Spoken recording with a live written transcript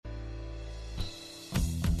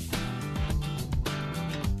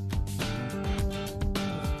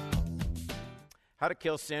How to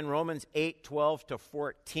kill sin, Romans 8:12 to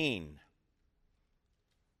 14.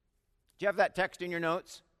 Do you have that text in your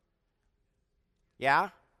notes? Yeah?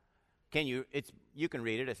 You can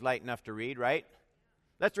read it. It's light enough to read, right?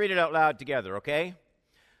 Let's read it out loud together, okay?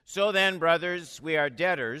 So then, brothers, we are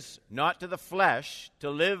debtors, not to the flesh,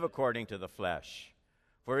 to live according to the flesh.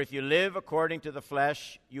 For if you live according to the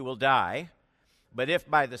flesh, you will die. But if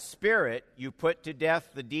by the Spirit you put to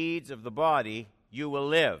death the deeds of the body, you will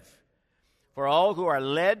live. For all who are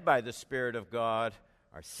led by the Spirit of God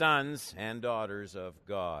are sons and daughters of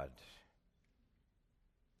God.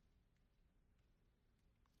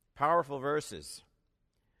 Powerful verses.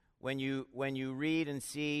 When you read and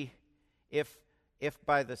see, if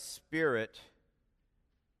by the Spirit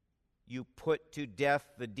you put to death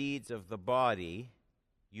the deeds of the body,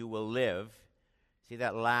 you will live. See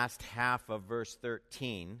that last half of verse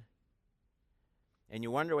 13. And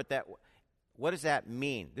you wonder what does that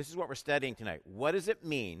mean? This is what we're studying tonight. What does it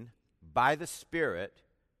mean by the Spirit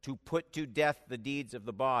to put to death the deeds of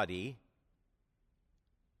the body?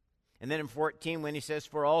 And then in 14, when he says,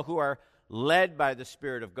 for all who are led by the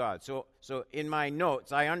Spirit of God. So in my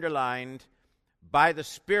notes, I underlined, by the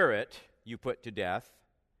Spirit you put to death.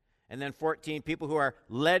 And then 14, people who are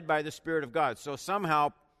led by the Spirit of God. So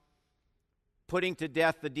somehow, putting to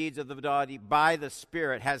death the deeds of the body by the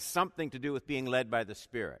Spirit has something to do with being led by the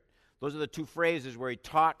Spirit. Those are the two phrases where he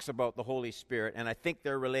talks about the Holy Spirit, and I think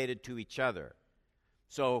they're related to each other.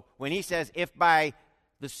 So when he says, if by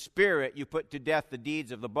the Spirit you put to death the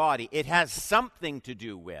deeds of the body, it has something to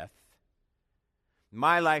do with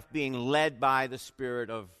my life being led by the Spirit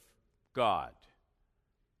of God.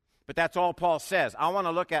 But that's all Paul says. I want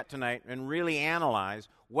to look at tonight and really analyze,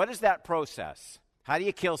 what is that process? How do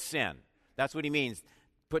you kill sin? That's what he means,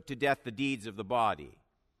 put to death the deeds of the body.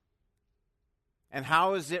 And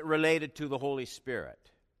how is it related to the Holy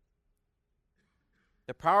Spirit?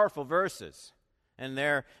 They're powerful verses. And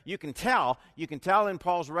you can tell in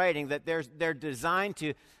Paul's writing that they're designed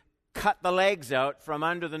to cut the legs out from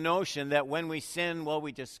under the notion that when we sin, well,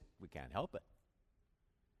 we can't help it.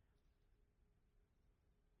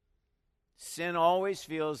 Sin always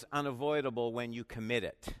feels unavoidable when you commit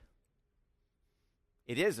it.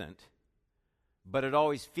 It isn't, but it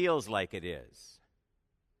always feels like it is.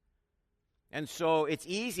 And so it's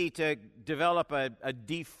easy to develop a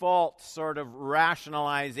default sort of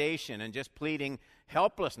rationalization and just pleading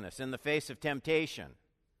helplessness in the face of temptation.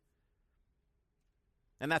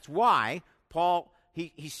 And that's why Paul,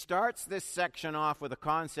 he starts this section off with a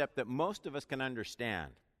concept that most of us can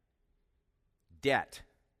understand. Debt.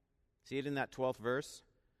 See it in that 12th verse?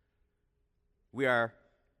 We are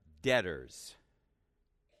debtors.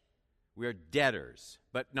 We are debtors,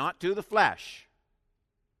 but not to the flesh.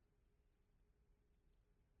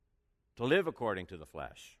 To live according to the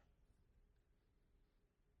flesh.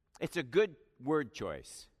 It's a good word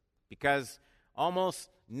choice because almost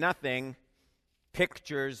nothing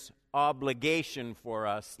pictures obligation for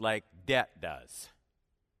us like debt does.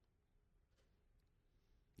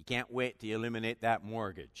 You can't wait to eliminate that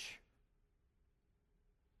mortgage.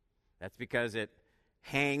 That's because it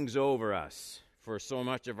hangs over us for so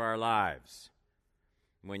much of our lives.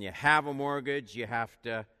 When you have a mortgage, you have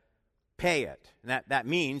to pay it. And that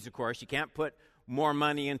means, of course, you can't put more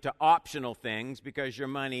money into optional things because your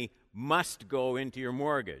money must go into your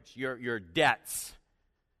mortgage. Your debts,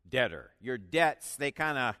 debtor. Your debts, they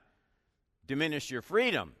kind of diminish your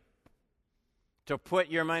freedom to put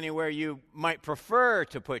your money where you might prefer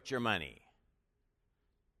to put your money.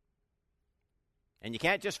 And you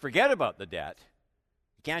can't just forget about the debt.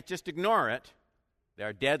 You can't just ignore it. There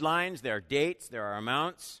are deadlines, there are dates, there are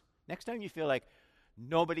amounts. Next time you feel like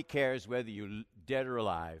nobody cares whether you're dead or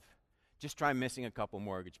alive, just try missing a couple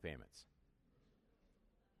mortgage payments.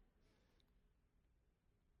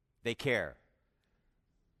 They care.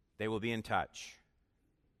 They will be in touch.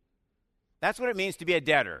 That's what it means to be a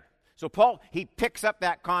debtor. So Paul, he picks up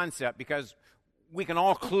that concept because we can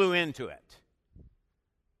all clue into it.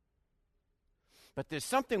 But there's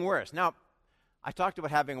something worse. Now, I talked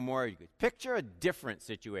about having a mortgage. Picture a different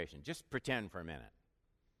situation. Just pretend for a minute.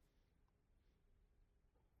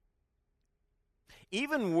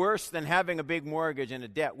 Even worse than having a big mortgage and a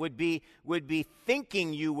debt would be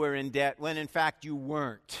thinking you were in debt when in fact you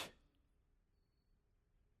weren't.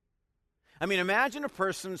 I mean, imagine a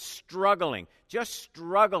person struggling,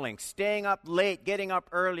 staying up late, getting up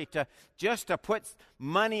early to put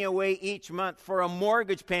money away each month for a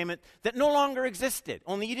mortgage payment that no longer existed,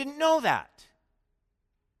 only you didn't know that.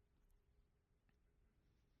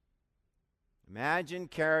 Imagine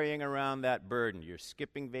carrying around that burden. You're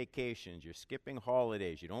skipping vacations. You're skipping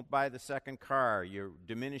holidays. You don't buy the second car. You're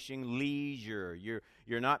diminishing leisure.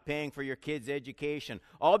 You're not paying for your kids' education.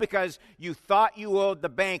 All because you thought you owed the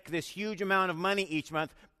bank this huge amount of money each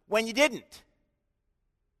month when you didn't.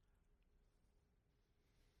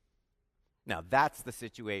 Now, that's the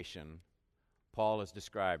situation Paul is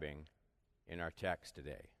describing in our text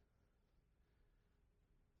today.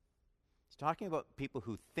 He's talking about people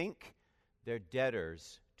who think they're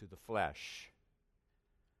debtors to the flesh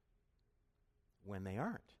when they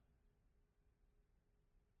aren't.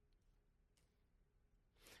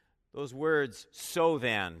 Those words, so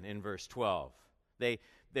then, in verse 12, they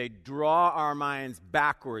draw our minds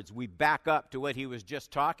backwards. We back up to what he was just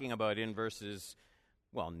talking about in verses,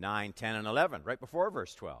 9, 10, and 11, right before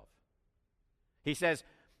verse 12. He says,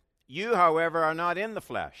 you, however, are not in the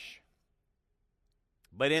flesh,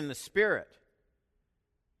 but in the Spirit.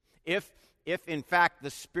 If in fact the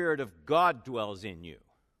Spirit of God dwells in you.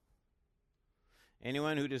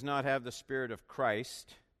 Anyone who does not have the Spirit of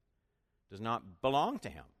Christ does not belong to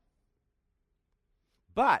him.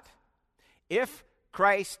 But if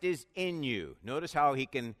Christ is in you, notice how he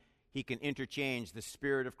can interchange the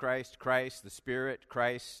Spirit of Christ, the Spirit,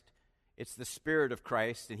 Christ. It's the Spirit of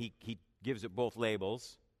Christ, and he gives it both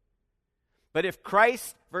labels. But if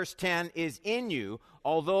Christ, verse 10, is in you,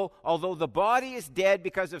 although the body is dead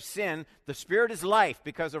because of sin, the Spirit is life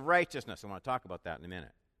because of righteousness. I want to talk about that in a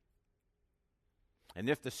minute. And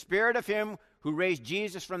if the Spirit of him who raised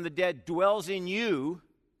Jesus from the dead dwells in you,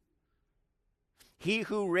 he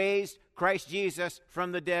who raised Christ Jesus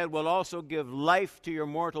from the dead will also give life to your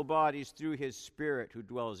mortal bodies through his Spirit who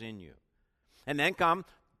dwells in you. And then come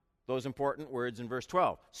those important words in verse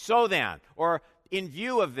 12. So then, or in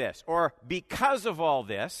view of this, or because of all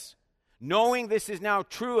this, knowing this is now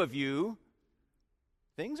true of you,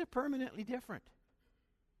 things are permanently different.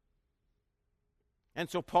 And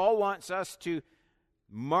so Paul wants us to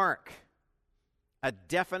mark a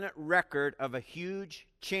definite record of a huge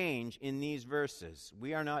change in these verses.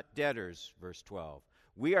 We are not debtors, verse 12.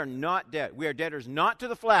 We are not debt. We are debtors not to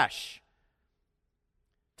the flesh,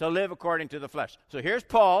 to live according to the flesh. So here's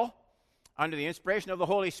Paul, under the inspiration of the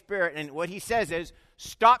Holy Spirit, and what he says is,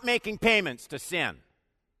 stop making payments to sin.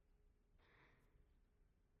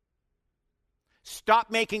 Stop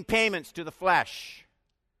making payments to the flesh.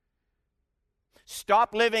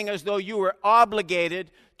 Stop living as though you were obligated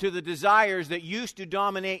to the desires that used to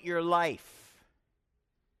dominate your life.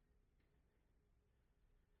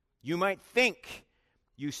 You might think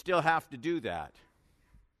you still have to do that,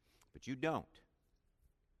 but you don't.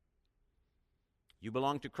 You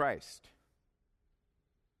belong to Christ.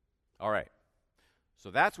 All right. So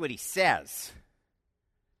that's what he says.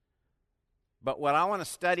 But what I want to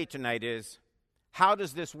study tonight is, how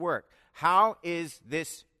does this work? How is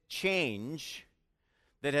this change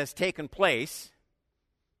that has taken place,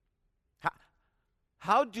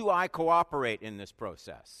 how do I cooperate in this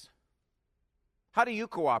process? How do you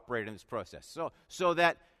cooperate in this process? So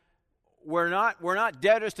that we're not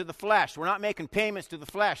debtors to the flesh. We're not making payments to the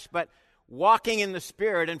flesh, but walking in the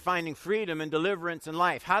Spirit and finding freedom and deliverance in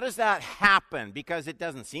life. How does that happen? Because it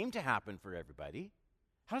doesn't seem to happen for everybody.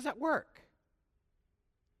 How does that work?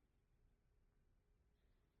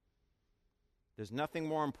 There's nothing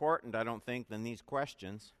more important, I don't think, than these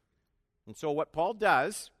questions. And so what Paul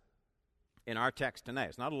does in our text tonight,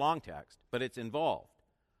 it's not a long text, but it's involved.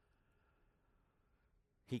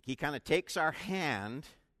 He kind of takes our hand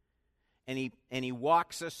and he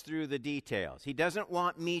walks us through the details. He doesn't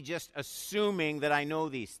want me just assuming that I know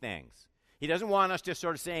these things. He doesn't want us just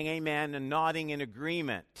sort of saying amen and nodding in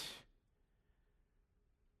agreement.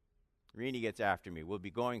 Rini gets after me. We'll be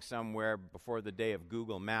going somewhere before the day of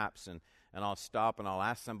Google Maps, and I'll stop and I'll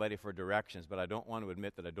ask somebody for directions, but I don't want to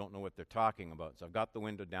admit that I don't know what they're talking about. So I've got the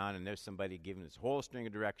window down, and there's somebody giving this whole string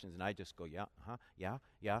of directions, and I just go, yeah,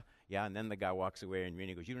 and then the guy walks away, and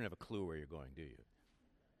Rini goes, you don't have a clue where you're going, do you?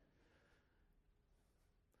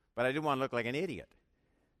 But I didn't want to look like an idiot.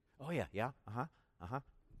 Oh, yeah,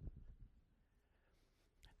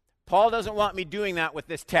 Paul doesn't want me doing that with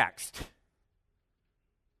this text.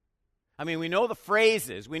 I mean, we know the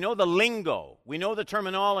phrases, we know the lingo, we know the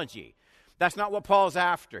terminology. That's not what Paul's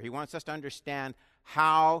after. He wants us to understand,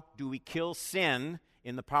 how do we kill sin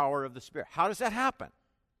in the power of the Spirit? How does that happen?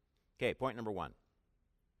 Okay, point number 1.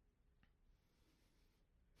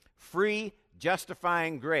 Free,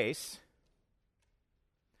 justifying grace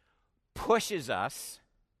pushes us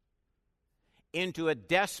into a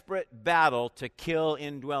desperate battle to kill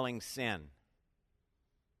indwelling sin.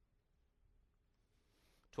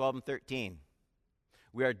 12 and 13.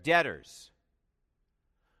 We are debtors,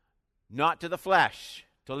 not to the flesh,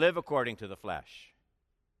 to live according to the flesh.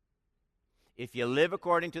 If you live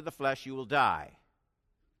according to the flesh, you will die.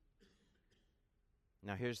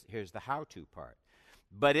 Now here's the how-to part.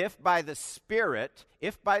 But if by the Spirit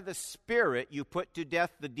you put to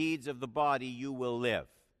death the deeds of the body, you will live.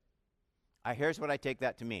 Here's what I take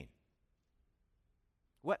that to mean.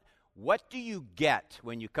 What do you get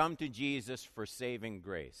when you come to Jesus for saving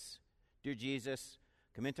grace? Dear Jesus,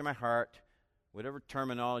 come into my heart, whatever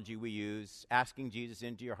terminology we use, asking Jesus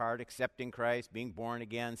into your heart, accepting Christ, being born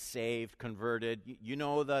again, saved, converted. You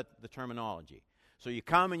know the terminology. So you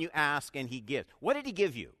come and you ask and he gives. What did he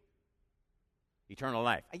give you? Eternal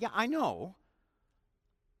life. Yeah, I know.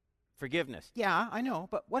 Forgiveness. Yeah, I know.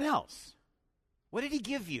 But what else? What did he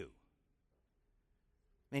give you?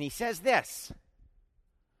 And he says this.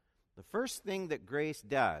 The first thing that grace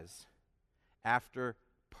does after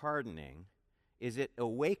pardoning is it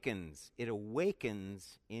awakens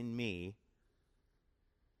in me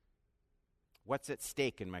what's at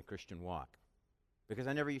stake in my Christian walk. Because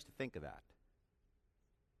I never used to think of that.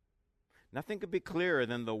 Nothing could be clearer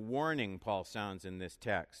than the warning Paul sounds in this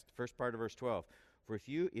text. First part of verse 12. For if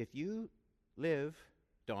you live,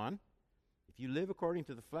 Don, if you live according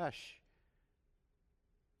to the flesh,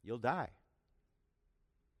 you'll die.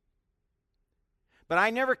 But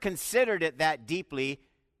I never considered it that deeply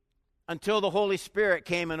until the Holy Spirit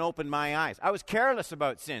came and opened my eyes. I was careless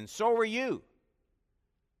about sin. So were you.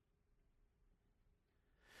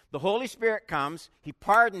 The Holy Spirit comes, he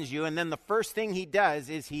pardons you, and then the first thing he does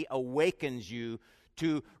is he awakens you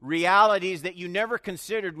to realities that you never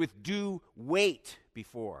considered with due weight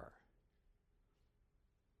before.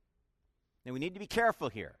 Now we need to be careful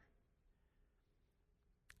here.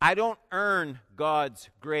 I don't earn God's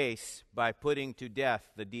grace by putting to death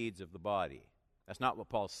the deeds of the body. That's not what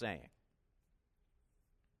Paul's saying.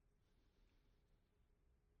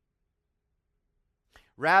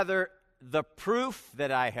 Rather, the proof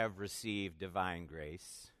that I have received divine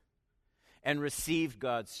grace and received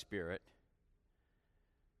God's Spirit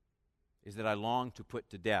is that I long to put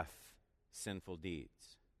to death sinful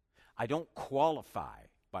deeds. I don't qualify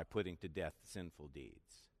by putting to death sinful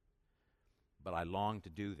deeds, but I long to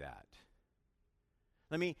do that.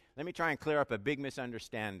 Let me try and clear up a big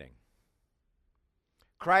misunderstanding.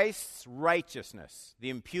 Christ's righteousness,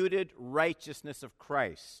 the imputed righteousness of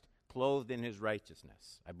Christ, clothed in his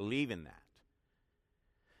righteousness. I believe in that.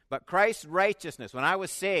 But Christ's righteousness, when I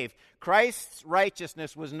was saved, Christ's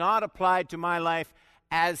righteousness was not applied to my life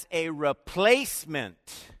as a replacement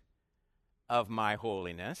of my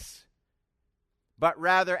holiness, but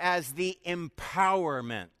rather as the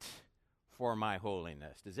empowerment for my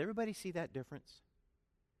holiness. Does everybody see that difference?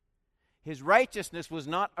 His righteousness was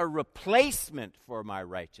not a replacement for my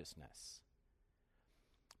righteousness,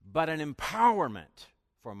 but an empowerment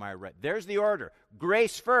for my right. There's the order.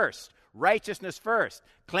 Grace first, righteousness first,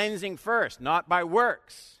 cleansing first, not by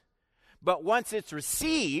works. But once it's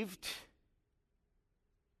received,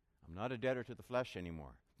 I'm not a debtor to the flesh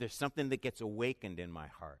anymore. There's something that gets awakened in my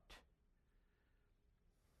heart.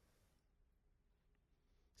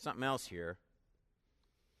 Something else here.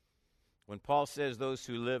 When Paul says those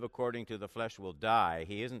who live according to the flesh will die,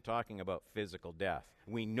 he isn't talking about physical death.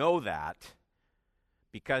 We know that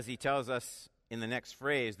because he tells us in the next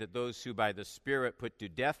phrase that those who by the Spirit put to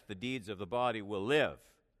death the deeds of the body will live.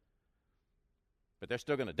 But they're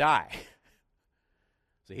still going to die.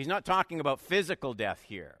 So he's not talking about physical death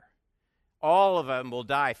here. All of them will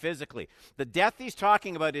die physically. The death he's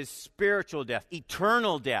talking about is spiritual death,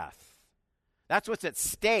 eternal death. That's what's at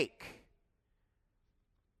stake.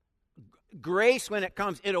 Grace, when it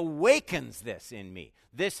comes, it awakens this in me.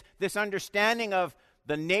 This understanding of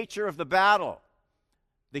the nature of the battle.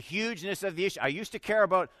 The hugeness of the issue. I used to care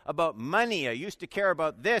about money. I used to care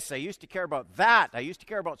about this. I used to care about that. I used to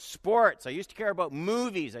care about sports. I used to care about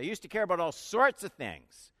movies. I used to care about all sorts of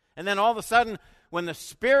things. And then all of a sudden, when the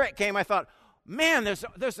Spirit came, I thought, man, this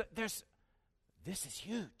is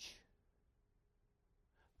huge.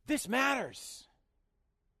 This matters.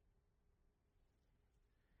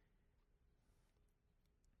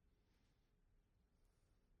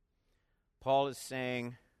 Paul is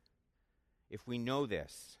saying, if we know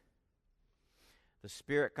this, the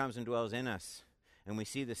Spirit comes and dwells in us, and we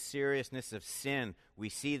see the seriousness of sin, we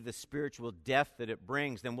see the spiritual death that it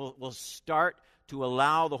brings, then we'll start to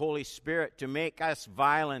allow the Holy Spirit to make us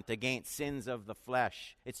violent against sins of the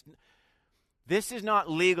flesh. This is not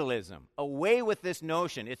legalism. Away with this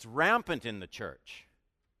notion. It's rampant in the church.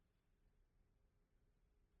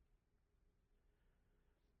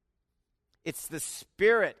 It's the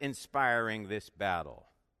Spirit inspiring this battle.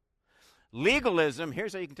 Legalism,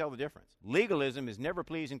 here's how you can tell the difference. Legalism is never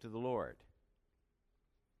pleasing to the Lord.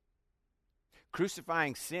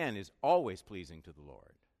 Crucifying sin is always pleasing to the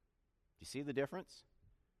Lord. Do you see the difference?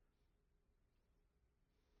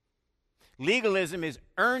 Legalism is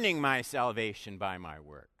earning my salvation by my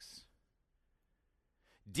works.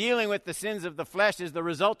 Dealing with the sins of the flesh is the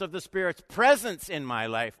result of the Spirit's presence in my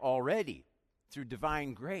life already through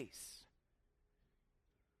divine grace.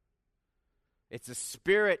 It's a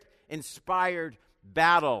Spirit-inspired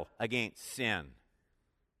battle against sin.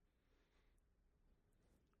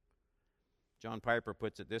 John Piper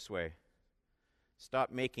puts it this way: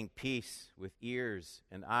 stop making peace with ears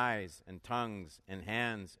and eyes and tongues and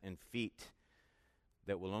hands and feet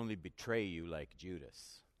that will only betray you like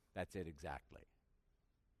Judas. That's it exactly.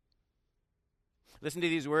 Listen to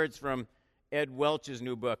these words from Ed Welch's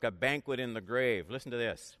new book, A Banquet in the Grave. Listen to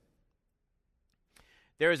this.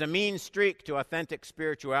 There is a mean streak to authentic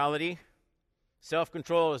spirituality.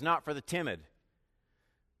 Self-control is not for the timid.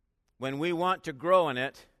 When we want to grow in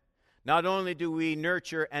it, not only do we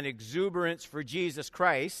nurture an exuberance for Jesus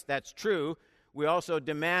Christ, that's true, we also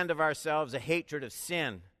demand of ourselves a hatred of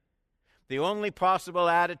sin. The only possible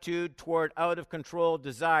attitude toward out-of-control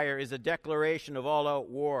desire is a declaration of all-out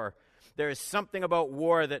war. There is something about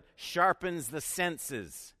war that sharpens the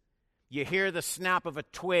senses. You hear the snap of a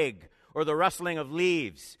twig or the rustling of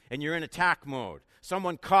leaves, and you're in attack mode.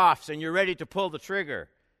 Someone coughs, and you're ready to pull the trigger.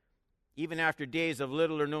 Even after days of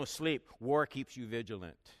little or no sleep, war keeps you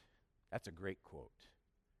vigilant. That's a great quote.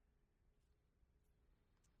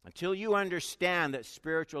 Until you understand that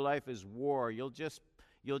spiritual life is war, you'll just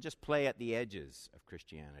play at the edges of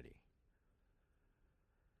Christianity.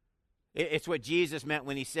 It's what Jesus meant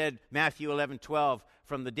when he said, Matthew 11:12,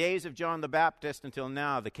 from the days of John the Baptist until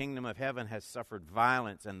now, the kingdom of heaven has suffered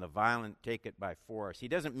violence, and the violent take it by force. He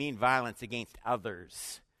doesn't mean violence against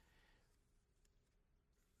others.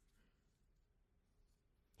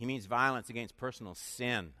 He means violence against personal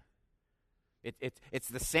sin. It's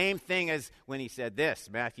the same thing as when he said this,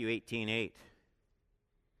 Matthew 18:8.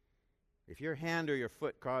 If your hand or your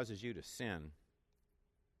foot causes you to sin,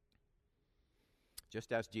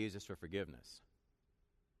 just ask Jesus for forgiveness.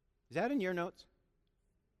 Is that in your notes?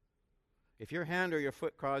 If your hand or your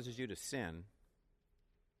foot causes you to sin,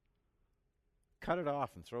 cut it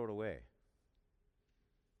off and throw it away.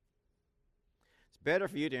 It's better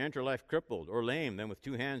for you to enter life crippled or lame than with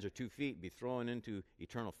 2 hands or 2 feet be thrown into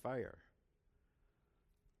eternal fire.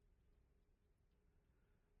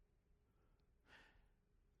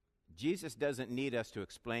 Jesus doesn't need us to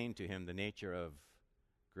explain to him the nature of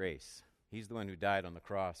grace. He's the one who died on the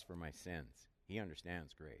cross for my sins. He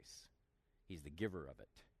understands grace. He's the giver of it.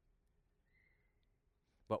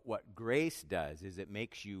 But what grace does is it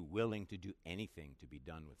makes you willing to do anything to be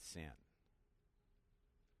done with sin.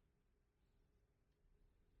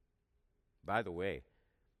 By the way,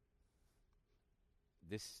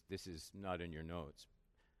 this is not in your notes,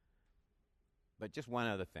 but just one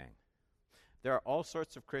other thing. There are all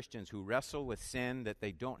sorts of Christians who wrestle with sin that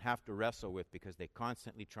they don't have to wrestle with because they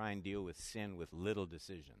constantly try and deal with sin with little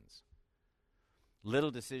decisions.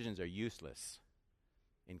 Little decisions are useless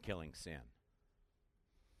in killing sin.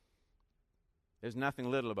 There's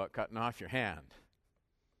nothing little about cutting off your hand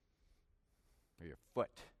or your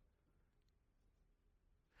foot.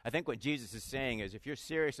 I think what Jesus is saying is if you're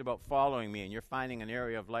serious about following me and you're finding an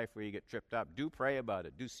area of life where you get tripped up, do pray about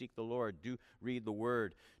it. Do seek the Lord. Do read the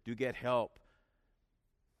Word. Do get help.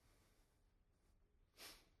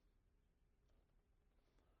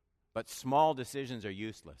 But small decisions are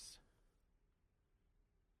useless.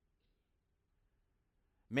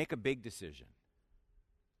 Make a big decision.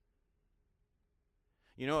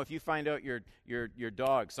 You know, if you find out your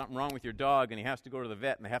dog, something wrong with your dog, and he has to go to the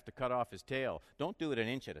vet and they have to cut off his tail, don't do it an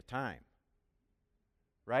inch at a time.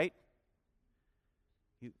 Right?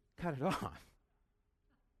 You cut it off.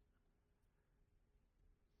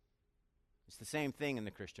 It's the same thing in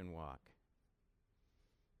the Christian walk.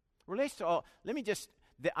 Relates to all,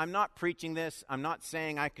 I'm not preaching this. I'm not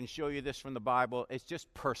saying I can show you this from the Bible. It's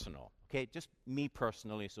just personal, okay? Just me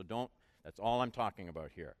personally, so that's all I'm talking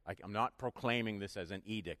about here. I'm not proclaiming this as an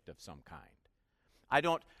edict of some kind. I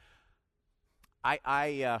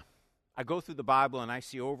go through the Bible and I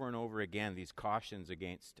see over and over again these cautions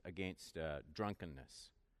against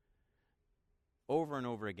drunkenness. Over and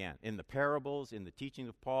over again. In the parables, in the teaching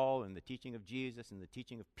of Paul, in the teaching of Jesus, in the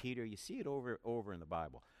teaching of Peter, you see it over in the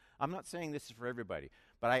Bible. I'm not saying this is for everybody,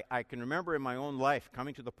 but I can remember in my own life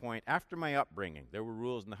coming to the point, after my upbringing, there were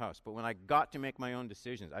rules in the house, but when I got to make my own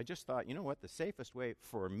decisions, I just thought, you know what, the safest way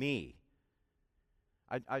for me,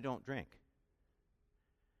 I don't drink.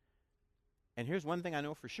 And here's one thing I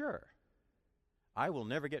know for sure. I will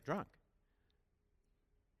never get drunk.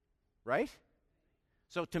 Right?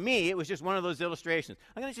 So to me, it was just one of those illustrations.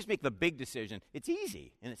 I'm going to just make the big decision. It's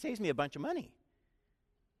easy, and it saves me a bunch of money.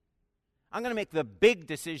 I'm going to make the big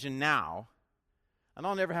decision now, and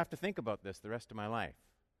I'll never have to think about this the rest of my life.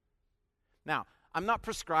 Now, I'm not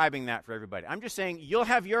prescribing that for everybody. I'm just saying you'll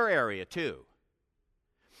have your area too.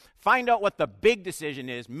 Find out what the big decision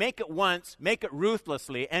is, make it once, make it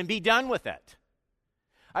ruthlessly, and be done with it.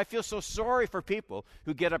 I feel so sorry for people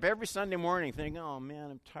who get up every Sunday morning thinking, oh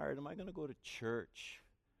man, I'm tired. Am I going to go to church?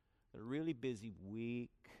 It's a really busy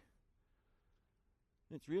week.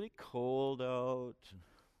 It's really cold out.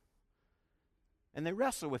 And they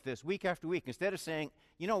wrestle with this week after week. Instead of saying,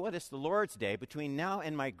 you know what, it's the Lord's Day. Between now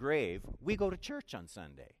and my grave, we go to church on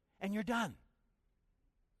Sunday. And you're done.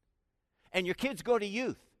 And your kids go to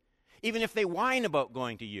youth. Even if they whine about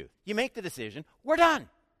going to youth. You make the decision, we're done.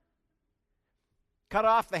 Cut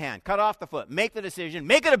off the hand, cut off the foot. Make the decision,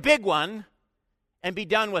 make it a big one, and be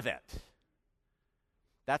done with it.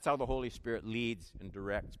 That's how the Holy Spirit leads and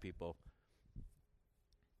directs people.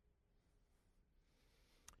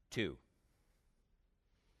 2.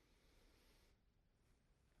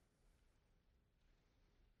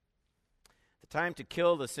 The time to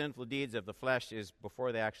kill the sinful deeds of the flesh is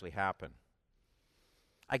before they actually happen.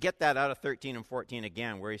 I get that out of 13 and 14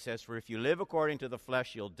 again, where he says, for if you live according to the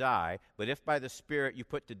flesh, you'll die, but if by the Spirit you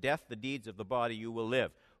put to death the deeds of the body, you will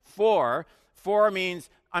live. For means,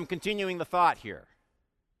 I'm continuing the thought here.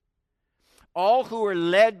 All who are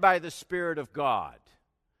led by the Spirit of God.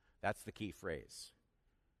 That's the key phrase.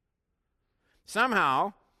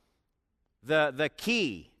 Somehow, the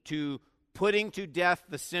key to putting to death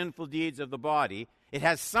the sinful deeds of the body, it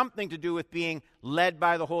has something to do with being led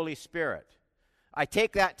by the Holy Spirit. I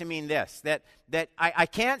take that to mean this, that I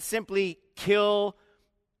can't simply kill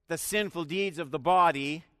the sinful deeds of the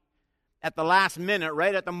body at the last minute,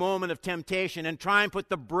 right at the moment of temptation, and try and put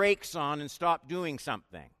the brakes on and stop doing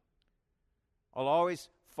something. I'll always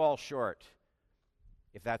fall short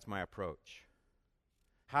if that's my approach.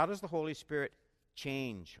 How does the Holy Spirit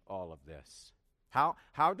change all of this?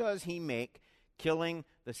 How does he make killing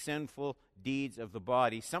the sinful deeds of the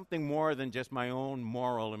body something more than just my own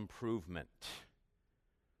moral improvement?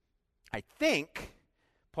 I think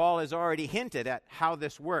Paul has already hinted at how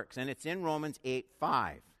this works, and it's in Romans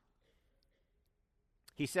 8:5.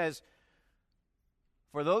 He says,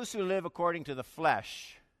 for those who live according to the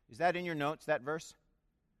flesh, is that in your notes, that verse?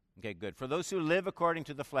 Okay, good. For those who live according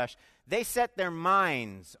to the flesh, they set their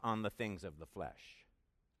minds on the things of the flesh.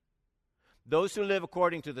 Those who live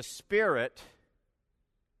according to the Spirit,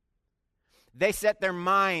 they set their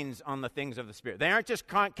minds on the things of the Spirit. They aren't just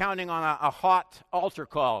counting on a hot altar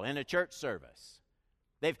call in a church service.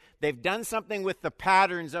 They've done something with the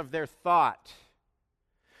patterns of their thought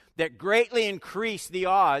that greatly increase the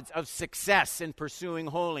odds of success in pursuing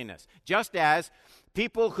holiness. Just as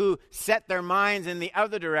people who set their minds in the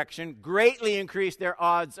other direction greatly increase their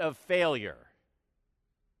odds of failure.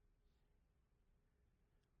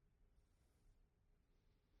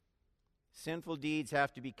 Sinful deeds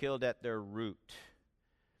have to be killed at their root.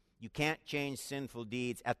 You can't change sinful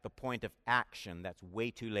deeds at the point of action. That's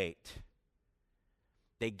way too late.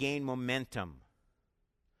 They gain momentum.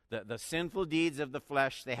 The sinful deeds of the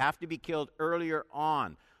flesh, they have to be killed earlier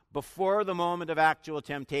on, before the moment of actual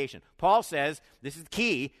temptation. Paul says, this is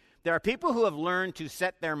key, there are people who have learned to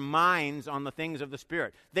set their minds on the things of the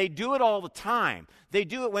Spirit. They do it all the time. They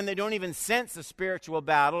do it when they don't even sense a spiritual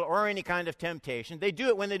battle or any kind of temptation. They do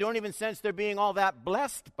it when they don't even sense they're being all that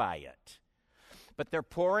blessed by it. But they're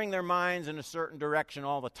pouring their minds in a certain direction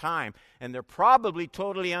all the time, and they're probably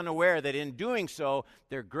totally unaware that in doing so,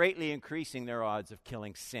 they're greatly increasing their odds of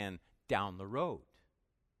killing sin down the road.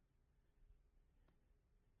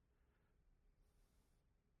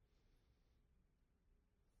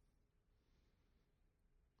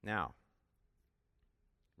 Now,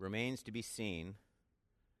 remains to be seen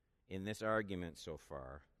in this argument so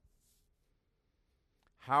far,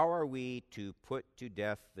 how are we to put to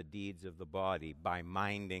death the deeds of the body by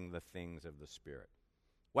minding the things of the Spirit?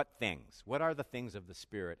 What things? What are the things of the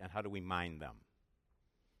Spirit, and how do we mind them?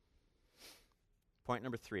 Point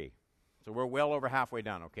number 3. So we're well over halfway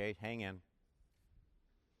done, okay? Hang in.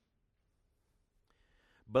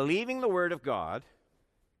 Believing the Word of God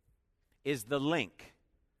is the link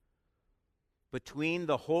between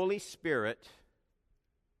the Holy Spirit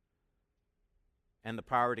and the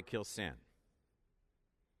power to kill sin.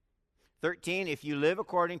 13, if you live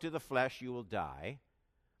according to the flesh, you will die.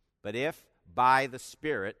 But if by the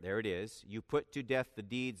Spirit, there it is, you put to death the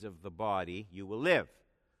deeds of the body, you will live.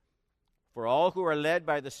 For all who are led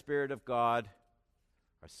by the Spirit of God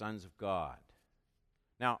are sons of God.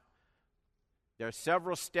 Now, there are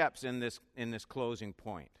several steps in this closing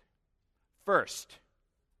point. First,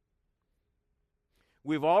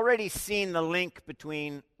 we've already seen the link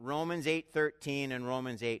between Romans 8:13 and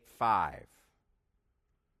Romans 8:5.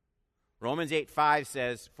 Romans 8:5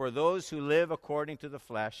 says, "For those who live according to the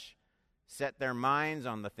flesh set their minds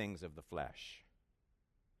on the things of the flesh.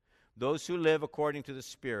 Those who live according to the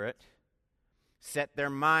Spirit set their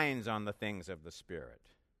minds on the things of the Spirit."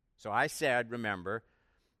 So I said, remember,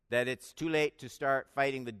 that it's too late to start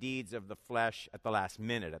fighting the deeds of the flesh at the last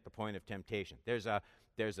minute, at the point of temptation. There's a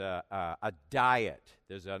diet.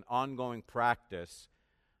 There's an ongoing practice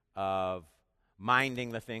of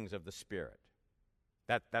minding the things of the Spirit.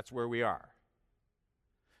 That's where we are.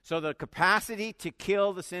 So the capacity to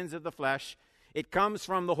kill the sins of the flesh, it comes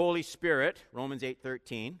from the Holy Spirit, Romans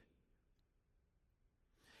 8:13.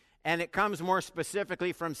 And it comes more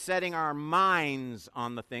specifically from setting our minds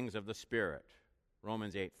on the things of the Spirit,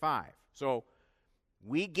 Romans 8:5. So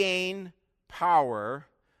we gain power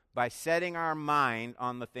by setting our mind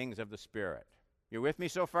on the things of the Spirit. You with me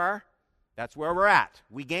so far? That's where we're at.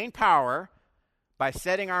 We gain power by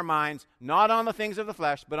setting our minds not on the things of the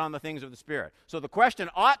flesh, but on the things of the Spirit. So the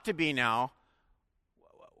question ought to be now,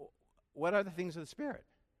 what are the things of the Spirit?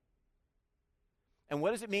 And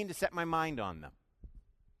what does it mean to set my mind on them?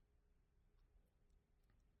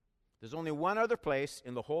 There's only one other place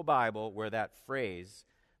in the whole Bible where that phrase,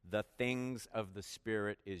 the things of the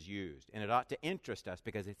Spirit, is used. And it ought to interest us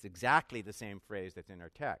because it's exactly the same phrase that's in our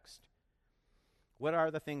text. What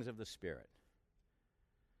are the things of the Spirit?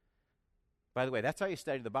 By the way, that's how you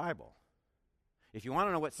study the Bible. If you want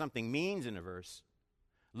to know what something means in a verse,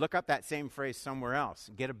 look up that same phrase somewhere else.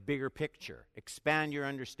 Get a bigger picture. Expand your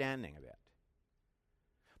understanding of it.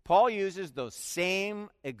 Paul uses those same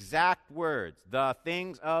exact words, the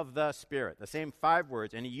things of the Spirit, the same 5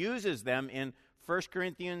 words, and he uses them in 1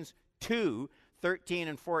 Corinthians 2:13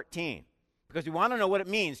 and 14, because we want to know what it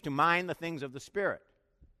means to mind the things of the Spirit.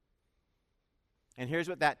 And here's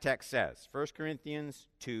what that text says, 1 Corinthians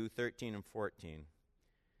 2:13 and 14.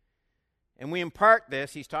 "And we impart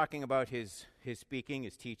this," he's talking about his speaking,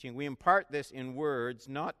 his teaching, "we impart this in words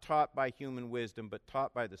not taught by human wisdom, but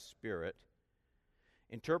taught by the Spirit,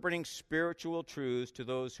 interpreting spiritual truths to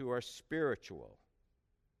those who are spiritual."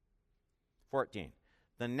 14.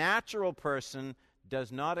 "The natural person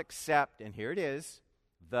does not accept," and here it is,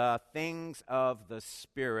 "the things of the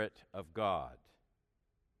Spirit of God.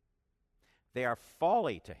 They are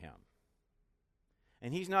folly to him,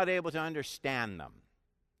 and he's not able to understand them."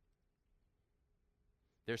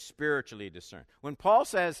 They're spiritually discerned. When Paul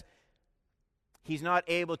says he's not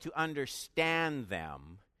able to understand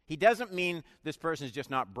them, he doesn't mean this person is just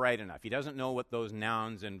not bright enough. He doesn't know what those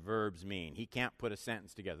nouns and verbs mean. He can't put a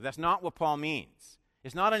sentence together. That's not what Paul means.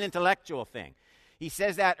 It's not an intellectual thing. He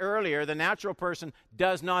says that earlier, the natural person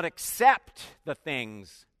does not accept the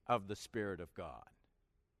things of the Spirit of God.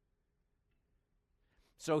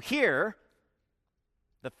 So here,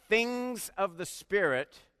 the things of the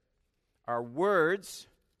Spirit are words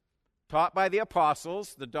taught by the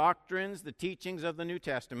apostles, the doctrines, the teachings of the New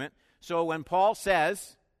Testament. So when Paul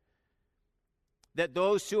says that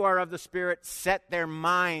those who are of the Spirit set their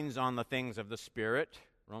minds on the things of the Spirit,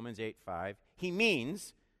 Romans 8:5, he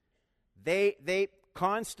means they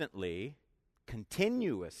constantly,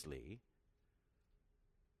 continuously,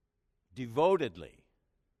 devotedly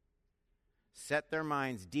set their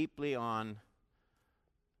minds deeply on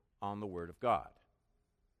the Word of God.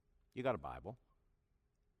 You got a Bible.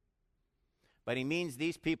 But he means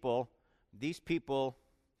these people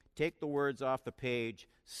take the words off the page,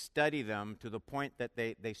 study them to the point that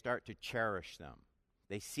they start to cherish them.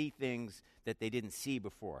 They see things that they didn't see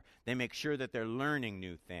before. They make sure that they're learning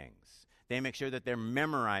new things. They make sure that they're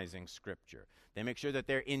memorizing Scripture. They make sure that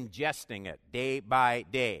they're ingesting it day by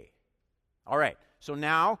day. All right, so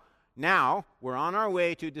now we're on our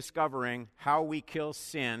way to discovering how we kill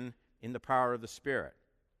sin in the power of the Spirit.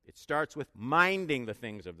 It starts with minding the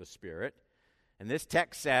things of the Spirit. And this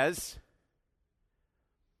text says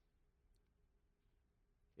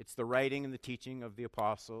it's the writing and the teaching of the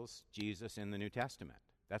apostles, Jesus in the New Testament.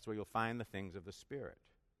 That's where you'll find the things of the Spirit.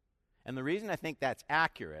 And the reason I think that's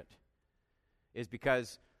accurate is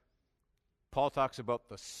because Paul talks about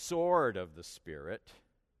the sword of the Spirit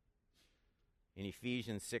in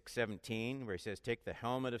Ephesians 6:17, where he says, "Take the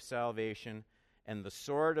helmet of salvation and the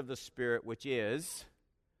sword of the Spirit, which is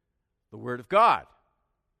the Word of God."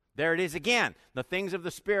 There it is again. The things of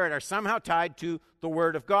the Spirit are somehow tied to the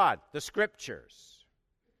Word of God, the Scriptures.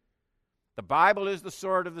 The Bible is the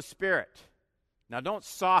sword of the Spirit. Now don't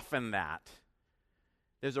soften that.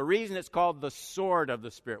 There's a reason it's called the sword of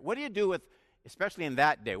the Spirit. What do you do with especially in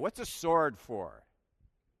that day, what's a sword for?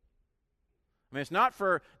 I mean, it's not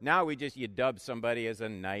for, now you dub somebody as a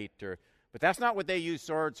knight, but that's not what they use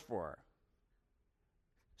swords for.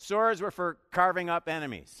 Swords were for carving up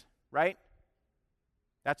enemies, right?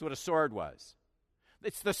 That's what a sword was.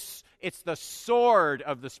 It's the sword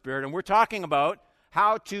of the Spirit, and we're talking about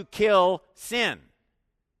how to kill sin.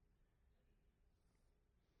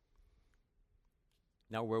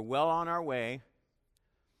 Now, we're well on our way,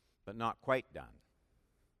 but not quite done.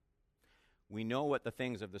 We know what the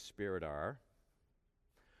things of the Spirit are.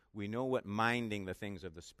 We know what minding the things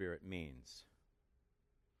of the Spirit means.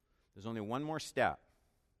 There's only one more step.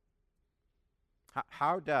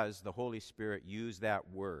 How does the Holy Spirit use that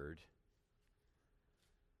word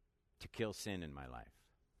to kill sin in my life?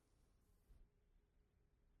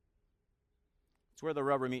 It's where the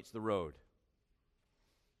rubber meets the road.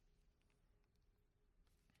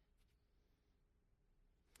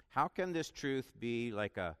 How can this truth be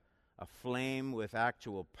like a flame with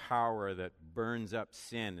actual power that burns up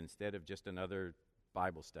sin instead of just another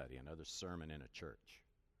Bible study, another sermon in a church?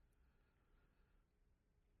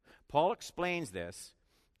 Paul explains this,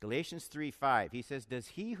 Galatians 3:5. He says, "Does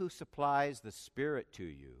he who supplies the Spirit to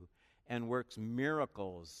you and works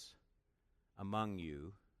miracles among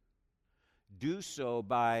you do so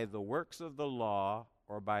by the works of the law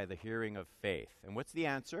or by the hearing of faith?" And what's the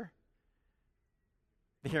answer?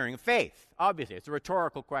 The hearing of faith. Obviously, it's a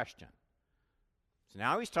rhetorical question. So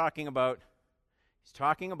now he's talking about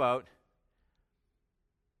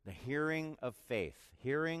the hearing of faith,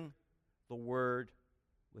 hearing the word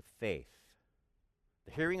with faith.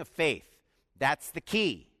 The hearing of faith, that's the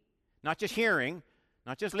key. Not just hearing,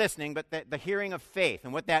 not just listening, but the hearing of faith.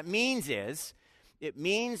 And what that means is, it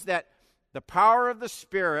means that the power of the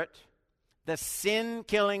Spirit, the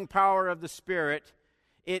sin-killing power of the Spirit,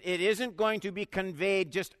 it isn't going to be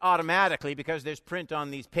conveyed just automatically because there's print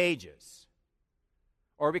on these pages,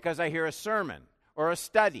 or because I hear a sermon or a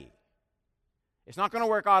study. It's not going to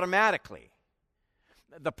work automatically.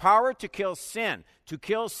 The power to kill sin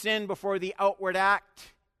before the outward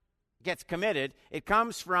act gets committed, it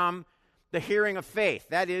comes from the hearing of faith.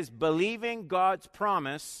 That is, believing God's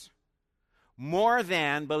promise more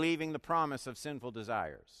than believing the promise of sinful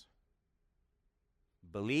desires.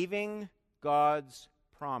 Believing God's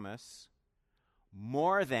promise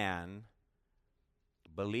more than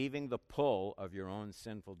believing the pull of your own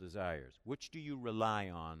sinful desires. Which do you rely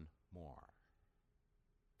on more?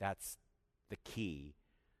 That's the key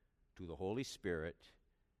to the Holy Spirit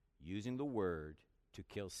using the Word to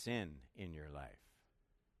kill sin in your life.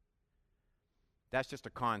 That's just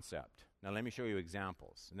a concept. Now let me show you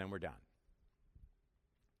examples, and then we're done.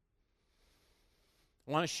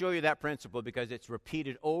 I want to show you that principle because it's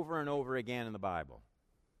repeated over and over again in the Bible.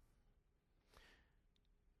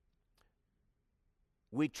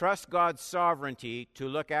 We trust God's sovereignty to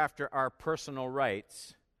look after our personal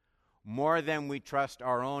rights more than we trust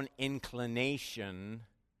our own inclination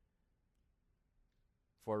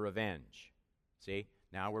for revenge. See,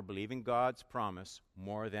 now we're believing God's promise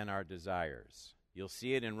more than our desires. You'll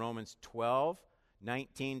see it in Romans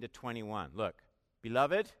 12:19 to 21. Look,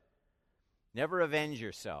 beloved, never avenge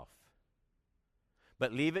yourself,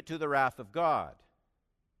 but leave it to the wrath of God.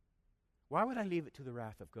 Why would I leave it to the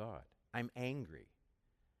wrath of God? I'm angry.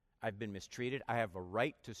 I've been mistreated. I have a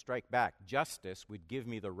right to strike back. Justice would give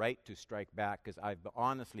me the right to strike back because I've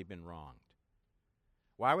honestly been wronged.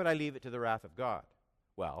 Why would I leave it to the wrath of God?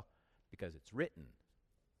 Well, because it's written.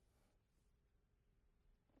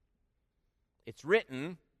 It's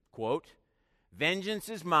written, quote, "Vengeance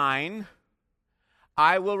is mine,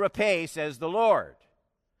 I will repay, says the Lord."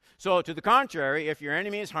 So to the contrary, if your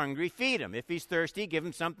enemy is hungry, feed him. If he's thirsty, give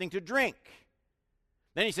him something to drink.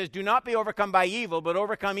 Then he says, "Do not be overcome by evil, but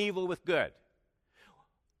overcome evil with good."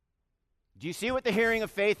 Do you see what the hearing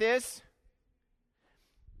of faith is?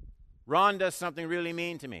 Ron does something really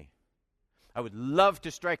mean to me. I would love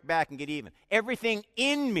to strike back and get even. Everything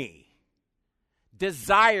in me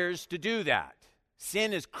desires to do that.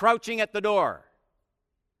 Sin is crouching at the door.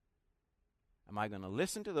 Am I going to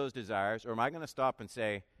listen to those desires, or am I going to stop and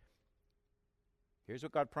say, here's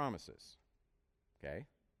what God promises? Okay?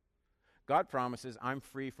 God promises I'm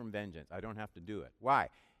free from vengeance. I don't have to do it. Why?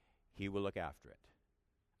 He will look after it.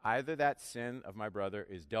 Either that sin of my brother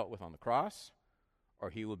is dealt with on the cross, or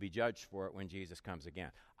he will be judged for it when Jesus comes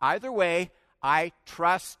again. Either way, I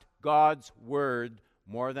trust God's word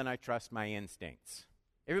more than I trust my instincts.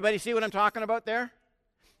 Everybody see what I'm talking about there?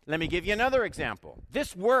 Let me give you another example.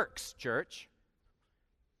 This works, church.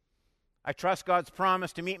 I trust God's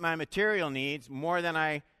promise to meet my material needs more than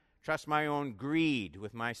I trust my own greed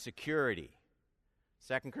with my security.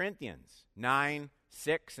 2 Corinthians 9,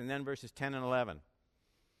 6, and then verses 10 and 11.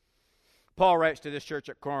 Paul writes to this church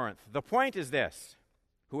at Corinth, "The point is this,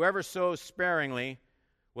 whoever sows sparingly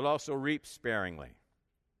will also reap sparingly."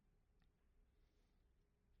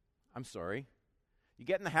 I'm sorry. You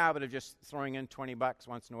get in the habit of just throwing in $20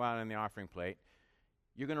 once in a while in the offering plate,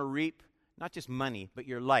 you're going to reap not just money, but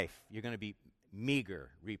your life. You're going to be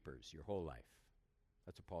meager reapers your whole life.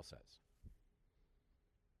 That's what Paul says.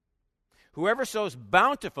 Whoever sows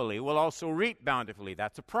bountifully will also reap bountifully.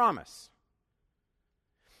 That's a promise.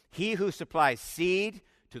 He who supplies seed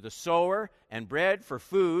to the sower and bread for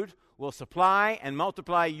food will supply and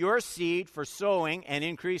multiply your seed for sowing and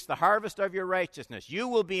increase the harvest of your righteousness. You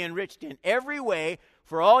will be enriched in every way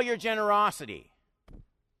for all your generosity.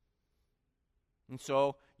 And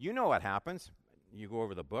so, you know what happens. You go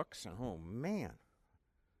over the books, and oh man,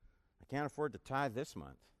 I can't afford to tithe this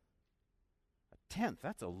month. A tenth,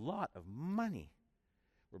 that's a lot of money.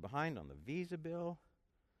 We're behind on the Visa bill.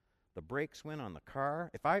 The brakes went on the car.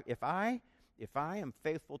 If I am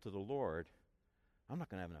faithful to the Lord, I'm not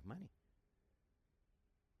going to have enough money.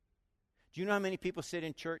 Do you know how many people sit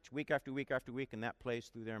in church week after week after week, and that plays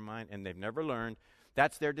through their mind, and they've never learned?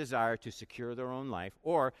 That's their desire to secure their own life,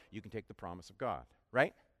 or you can take the promise of God,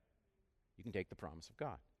 right? You can take the promise of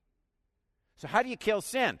God. So how do you kill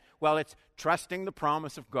sin? Well, it's trusting the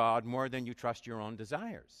promise of God more than you trust your own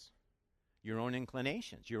desires, your own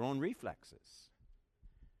inclinations, your own reflexes.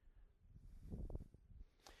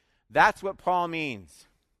 That's what Paul means.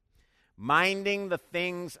 Minding the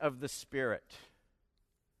things of the Spirit.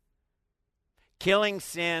 Killing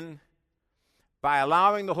sin by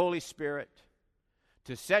allowing the Holy Spirit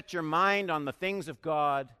to set your mind on the things of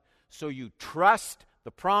God so you trust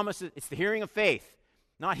the promises. It's the hearing of faith.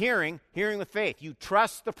 Not hearing with faith. You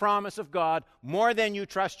trust the promise of God more than you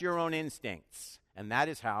trust your own instincts. And that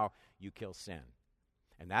is how you kill sin.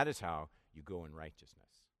 And that is how you go in righteousness.